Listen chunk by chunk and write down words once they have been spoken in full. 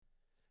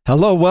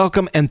Hello,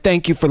 welcome, and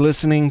thank you for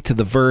listening to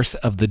the verse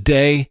of the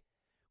day,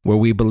 where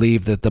we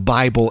believe that the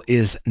Bible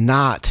is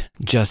not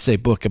just a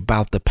book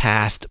about the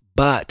past,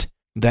 but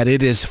that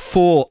it is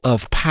full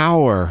of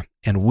power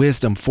and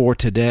wisdom for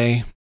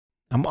today.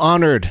 I'm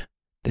honored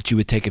that you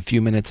would take a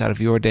few minutes out of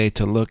your day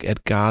to look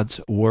at God's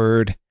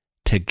Word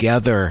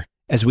together.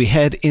 As we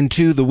head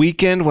into the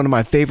weekend, one of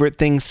my favorite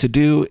things to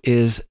do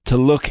is to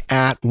look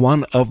at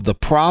one of the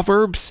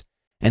Proverbs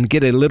and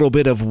get a little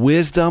bit of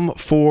wisdom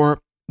for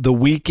the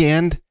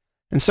weekend.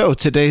 And so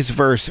today's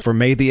verse for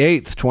May the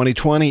 8th,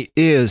 2020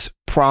 is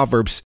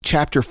Proverbs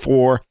chapter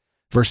 4,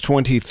 verse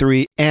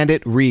 23, and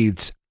it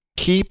reads,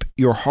 "Keep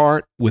your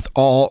heart with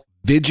all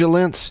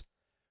vigilance,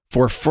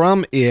 for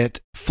from it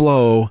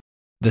flow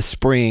the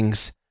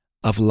springs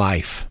of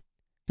life."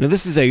 Now,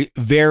 this is a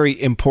very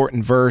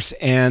important verse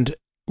and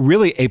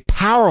really a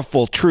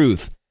powerful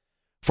truth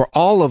for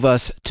all of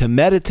us to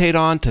meditate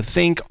on, to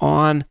think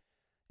on,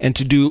 and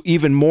to do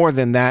even more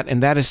than that,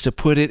 and that is to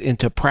put it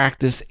into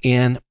practice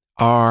in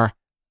our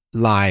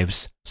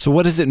lives. So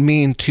what does it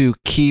mean to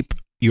keep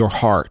your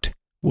heart?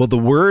 Well, the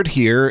word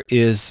here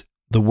is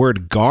the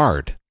word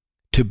guard,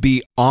 to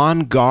be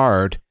on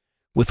guard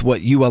with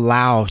what you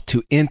allow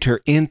to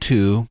enter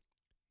into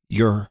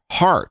your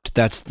heart.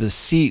 That's the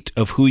seat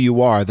of who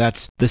you are.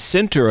 That's the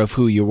center of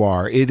who you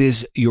are. It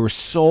is your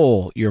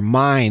soul, your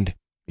mind,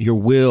 your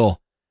will,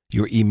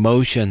 your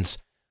emotions,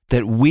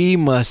 that we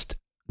must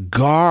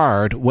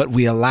guard what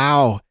we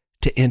allow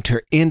to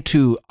enter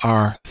into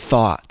our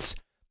thoughts.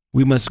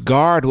 We must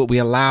guard what we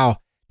allow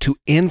to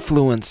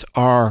influence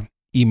our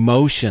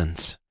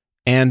emotions.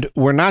 And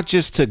we're not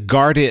just to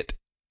guard it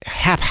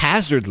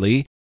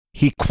haphazardly.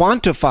 He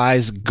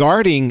quantifies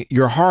guarding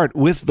your heart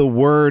with the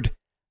word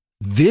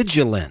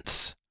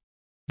vigilance,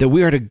 that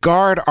we are to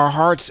guard our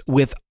hearts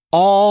with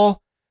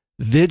all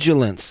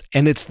vigilance.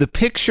 And it's the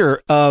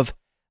picture of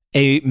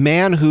a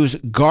man who's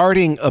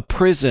guarding a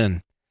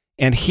prison.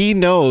 And he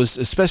knows,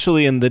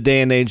 especially in the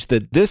day and age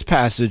that this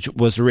passage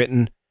was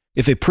written,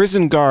 if a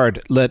prison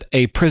guard let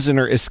a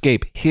prisoner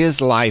escape,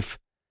 his life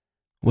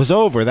was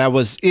over. That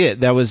was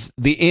it. That was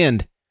the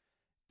end.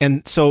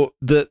 And so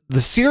the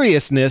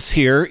seriousness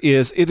here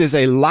is it is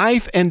a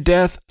life and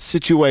death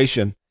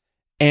situation.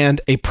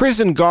 And a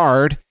prison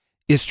guard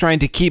is trying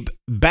to keep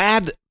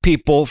bad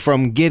people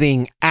from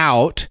getting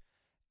out.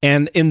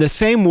 And in the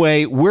same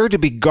way, we're to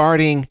be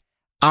guarding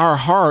our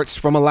hearts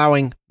from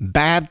allowing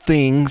bad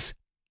things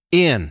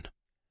in.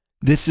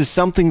 This is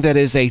something that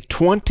is a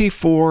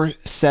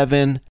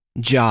 24/7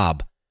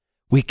 job.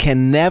 We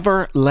can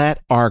never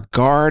let our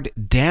guard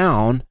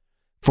down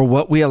for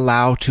what we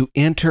allow to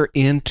enter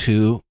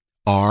into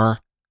our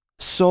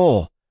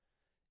soul.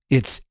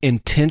 It's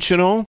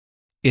intentional.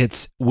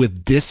 It's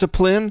with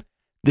discipline.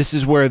 This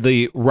is where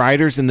the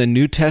writers in the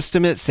New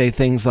Testament say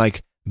things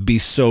like, be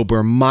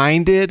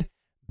sober-minded,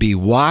 be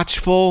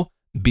watchful,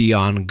 be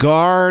on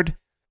guard.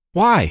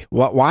 Why?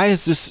 Why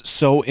is this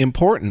so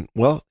important?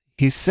 Well,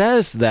 he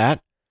says that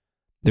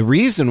the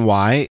reason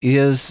why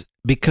is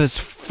because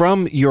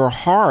from your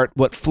heart,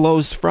 what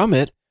flows from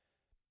it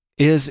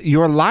is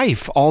your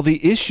life, all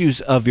the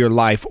issues of your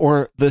life,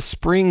 or the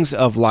springs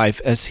of life,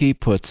 as he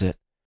puts it.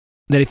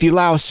 That if you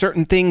allow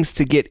certain things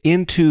to get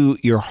into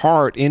your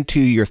heart,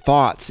 into your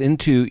thoughts,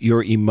 into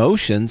your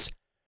emotions,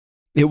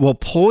 it will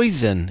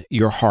poison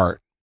your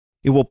heart.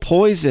 It will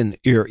poison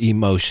your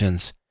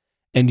emotions,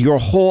 and your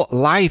whole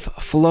life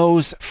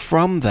flows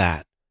from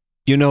that.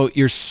 You know,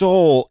 your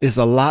soul is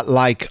a lot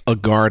like a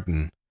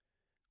garden.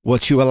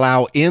 What you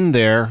allow in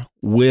there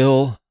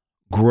will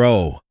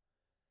grow.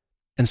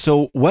 And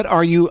so what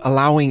are you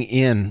allowing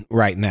in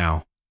right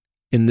now?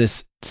 In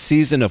this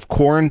season of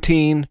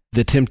quarantine,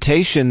 the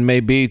temptation may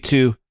be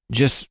to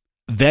just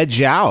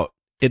veg out.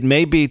 It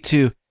may be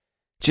to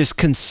just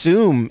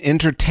consume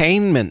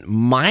entertainment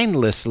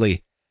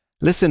mindlessly.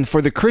 Listen,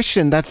 for the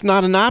Christian, that's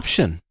not an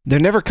option. There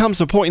never comes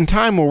a point in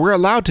time where we're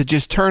allowed to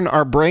just turn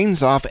our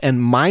brains off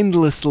and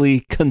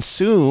mindlessly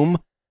consume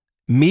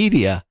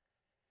media.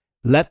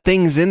 Let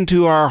things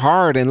into our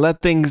heart and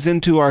let things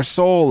into our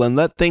soul and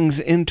let things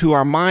into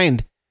our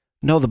mind.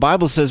 No, the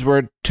Bible says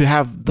we're to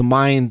have the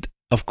mind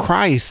of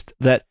Christ,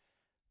 that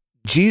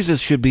Jesus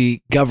should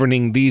be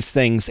governing these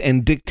things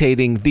and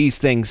dictating these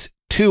things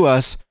to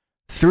us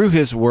through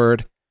his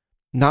word,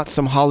 not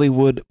some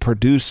Hollywood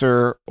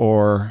producer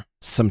or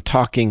some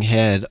talking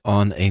head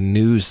on a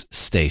news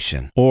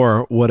station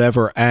or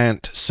whatever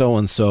Aunt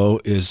so-and-so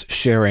is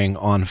sharing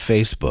on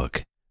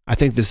Facebook. I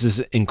think this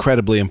is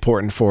incredibly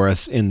important for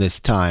us in this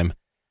time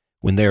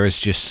when there is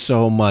just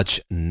so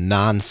much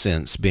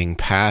nonsense being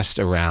passed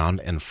around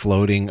and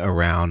floating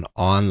around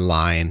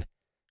online.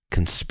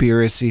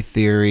 Conspiracy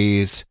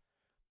theories,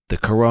 the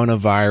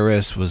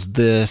coronavirus was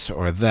this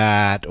or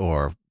that,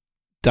 or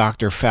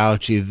Dr.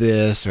 Fauci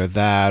this or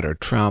that, or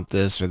Trump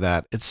this or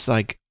that. It's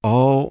like,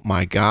 oh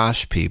my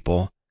gosh,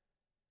 people,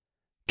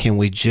 can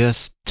we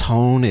just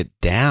tone it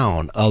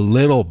down a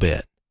little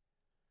bit?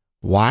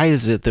 Why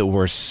is it that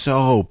we're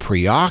so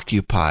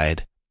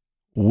preoccupied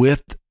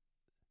with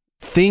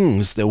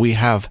things that we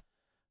have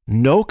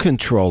no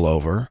control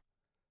over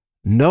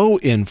no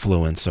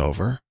influence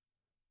over?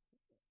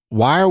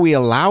 Why are we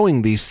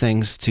allowing these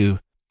things to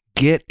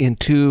get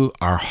into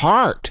our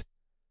heart,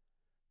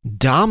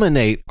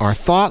 dominate our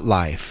thought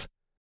life,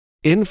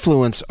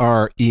 influence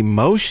our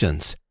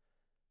emotions?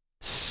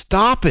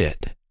 Stop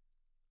it.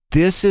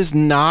 This is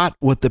not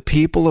what the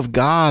people of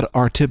God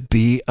are to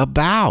be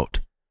about.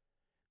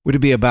 We're to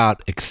be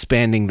about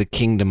expanding the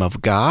kingdom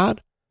of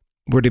God.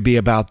 We're to be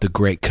about the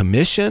Great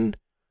Commission.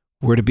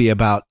 We're to be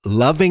about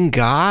loving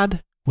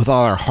God with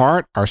all our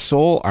heart, our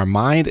soul, our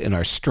mind, and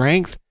our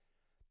strength,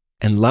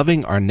 and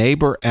loving our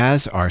neighbor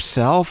as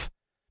ourself.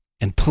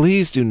 And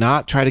please do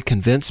not try to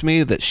convince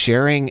me that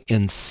sharing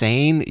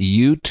insane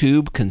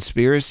YouTube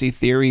conspiracy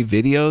theory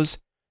videos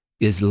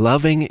is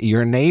loving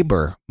your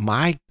neighbor.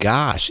 My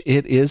gosh,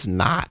 it is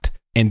not.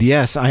 And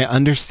yes, I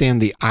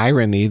understand the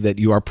irony that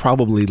you are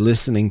probably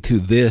listening to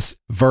this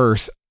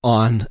verse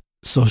on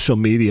social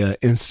media,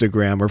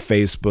 Instagram or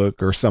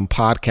Facebook or some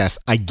podcast.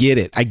 I get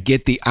it. I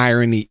get the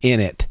irony in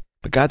it.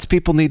 But God's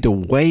people need to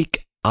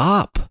wake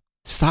up.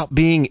 Stop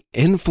being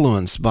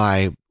influenced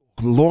by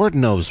Lord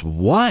knows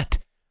what.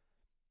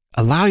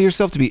 Allow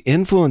yourself to be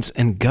influenced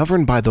and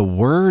governed by the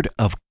word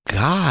of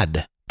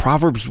God.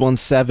 Proverbs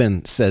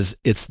 1:7 says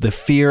it's the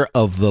fear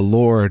of the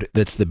Lord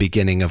that's the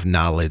beginning of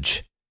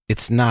knowledge.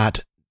 It's not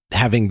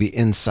having the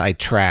inside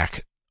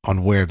track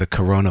on where the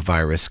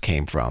coronavirus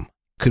came from.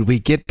 Could we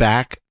get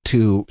back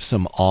to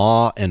some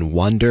awe and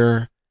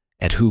wonder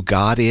at who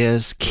God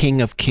is, King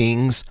of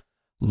Kings,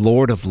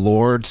 Lord of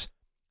Lords,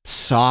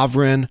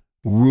 sovereign,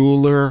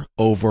 ruler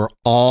over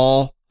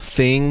all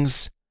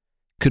things?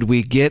 Could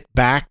we get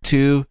back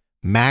to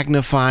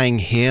magnifying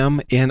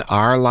him in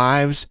our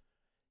lives,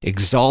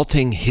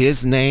 exalting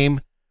his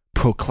name,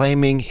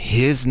 proclaiming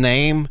his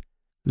name?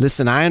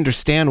 Listen, I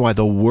understand why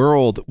the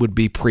world would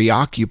be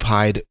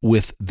preoccupied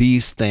with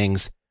these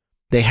things.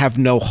 They have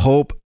no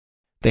hope.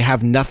 They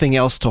have nothing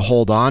else to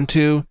hold on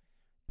to.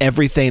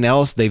 Everything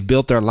else they've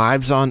built their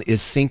lives on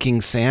is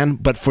sinking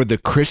sand. But for the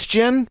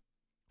Christian,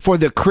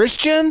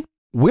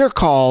 we're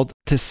called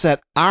to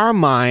set our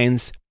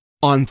minds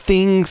on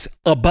things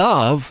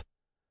above,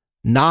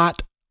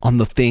 not on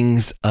the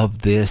things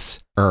of this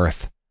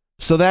earth.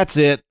 So that's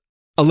it.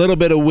 A little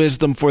bit of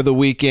wisdom for the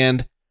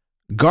weekend.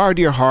 Guard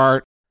your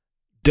heart.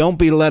 Don't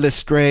be led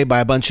astray by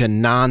a bunch of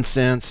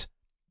nonsense.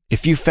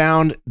 If you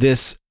found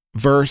this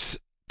verse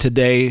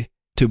today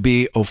to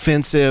be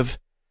offensive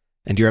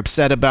and you're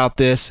upset about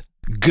this,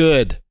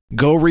 good.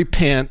 Go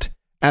repent.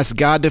 Ask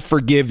God to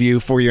forgive you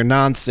for your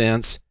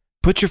nonsense.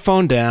 Put your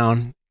phone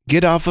down.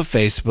 Get off of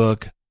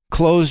Facebook.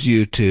 Close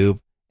YouTube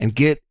and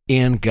get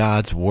in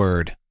God's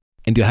word.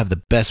 And you'll have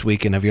the best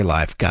weekend of your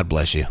life. God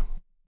bless you.